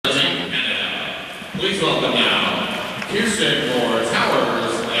Please welcome now Kirsten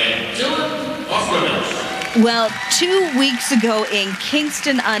Towers and Dylan Moscovitch. Well, 2 weeks ago in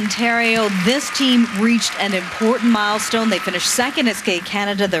Kingston, Ontario, this team reached an important milestone. They finished second at Skate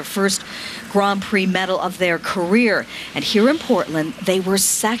Canada, their first Grand Prix medal of their career. And here in Portland, they were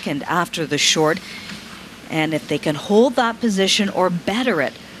second after the short. And if they can hold that position or better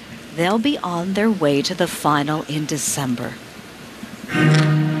it, they'll be on their way to the final in December.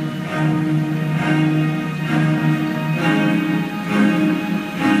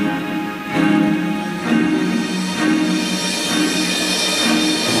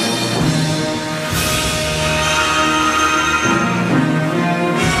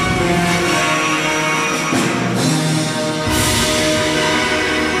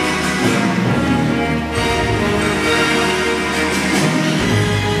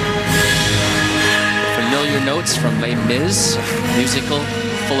 Notes from Les Mis, musical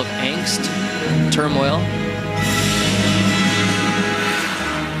full of angst, turmoil.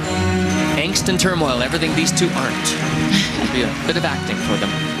 Angst and turmoil, everything these two aren't. It'll be a bit of acting for them.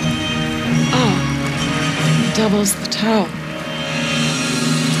 Oh, doubles the toe.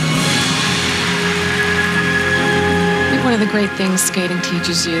 I think one of the great things skating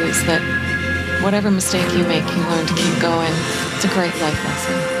teaches you is that whatever mistake you make, you learn to keep going. It's a great life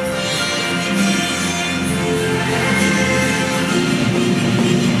lesson.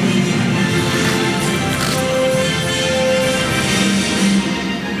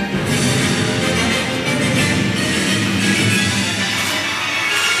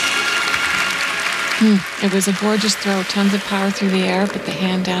 It was a gorgeous throw, tons of power through the air, but the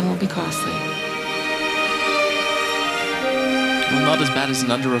hand down will be costly. Well, not as bad as an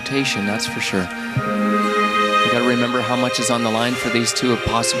under rotation, that's for sure. You gotta remember how much is on the line for these two, a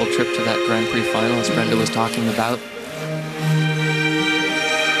possible trip to that Grand Prix final, as Brenda was talking about.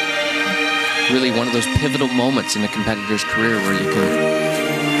 Really one of those pivotal moments in a competitor's career where you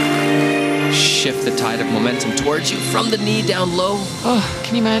can shift the tide of momentum towards you from the knee down low. Oh,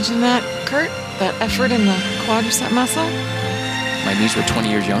 can you imagine that, Kurt? That effort in the quadricep muscle? My knees were 20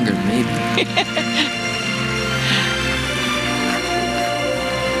 years younger, maybe.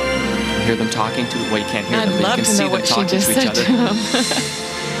 You hear them talking to, well, you can't hear them, but you can see them talking to each other.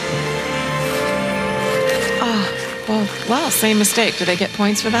 Oh, well, same mistake. Do they get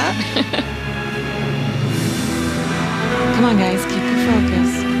points for that? Come on, guys, keep your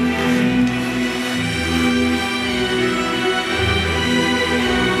focus.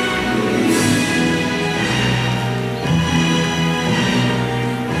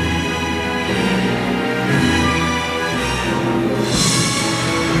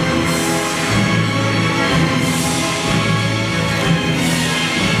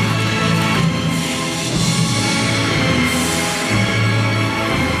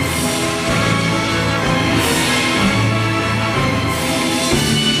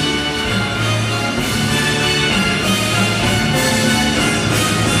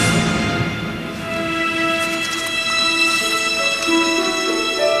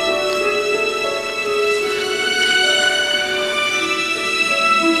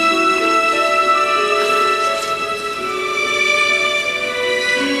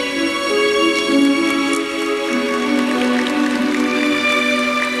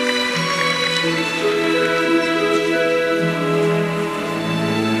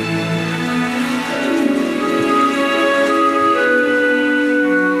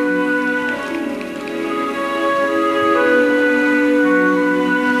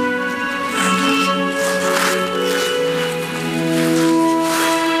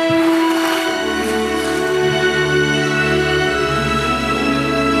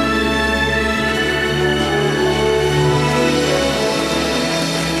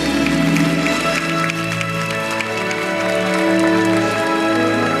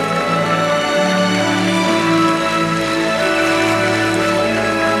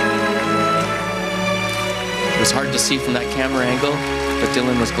 From that camera angle, but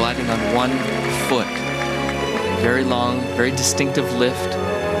Dylan was gliding on one foot. Very long, very distinctive lift.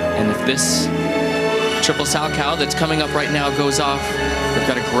 And if this triple Salchow that's coming up right now goes off, they've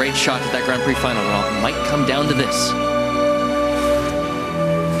got a great shot at that Grand Prix final. Well, it might come down to this.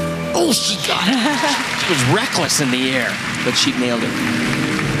 Oh, she got it. She was reckless in the air, but she nailed it.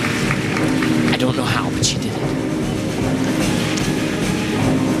 I don't know how, but she did it.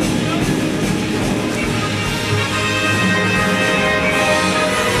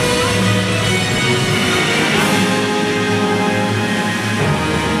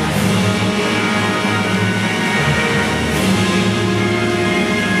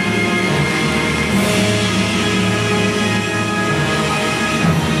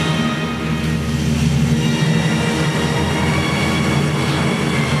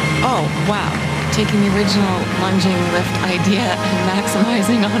 taking the original lunging lift idea and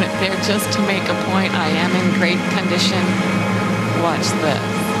maximizing on it there just to make a point. I am in great condition. Watch this.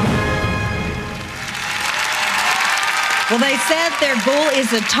 Well, they said their goal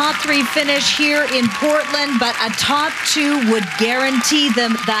is a top 3 finish here in Portland, but a top 2 would guarantee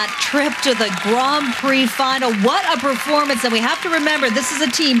them that trip to the Grand Prix final. What a performance. And we have to remember, this is a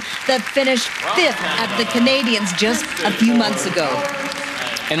team that finished 5th at the Canadians just a few months ago.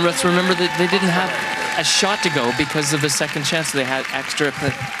 And let's remember that they didn't have a shot to go because of the second chance. They had extra.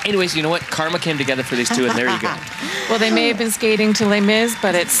 Anyways, you know what? Karma came together for these two, and there you go. Well, they may have been skating to Les Mis,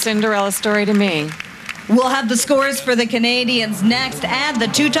 but it's Cinderella story to me. We'll have the scores for the Canadians next, and the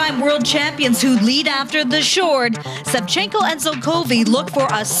 2-time world champions who lead after the short. Savchenko and Zokovi look for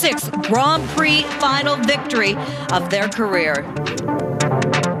a 6th Grand Prix final victory of their career.